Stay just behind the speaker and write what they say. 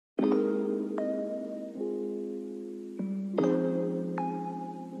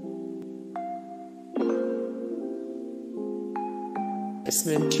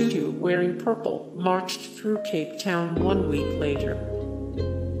policeman tutu wearing purple marched through Cape Town 1 week later.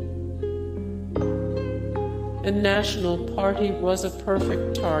 The National Party was a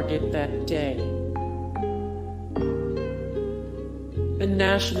perfect target that day. The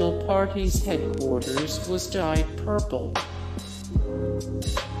National Party's headquarters was dyed purple.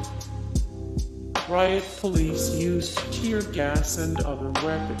 Riot police used tear gas and other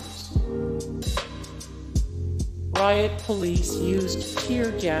weapons. Riot police used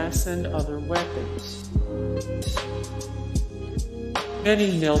tear gas and other weapons.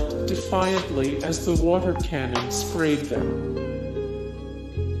 Many knelt defiantly as the water cannon sprayed them.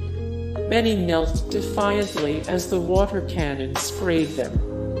 Many knelt defiantly as the water cannon sprayed them.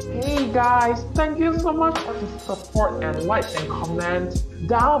 Hey guys, thank you so much for the support and likes and comments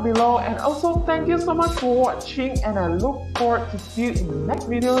down below, and also thank you so much for watching, and I look forward to see you in the next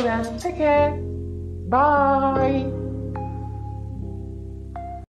video. Then take care. Bye.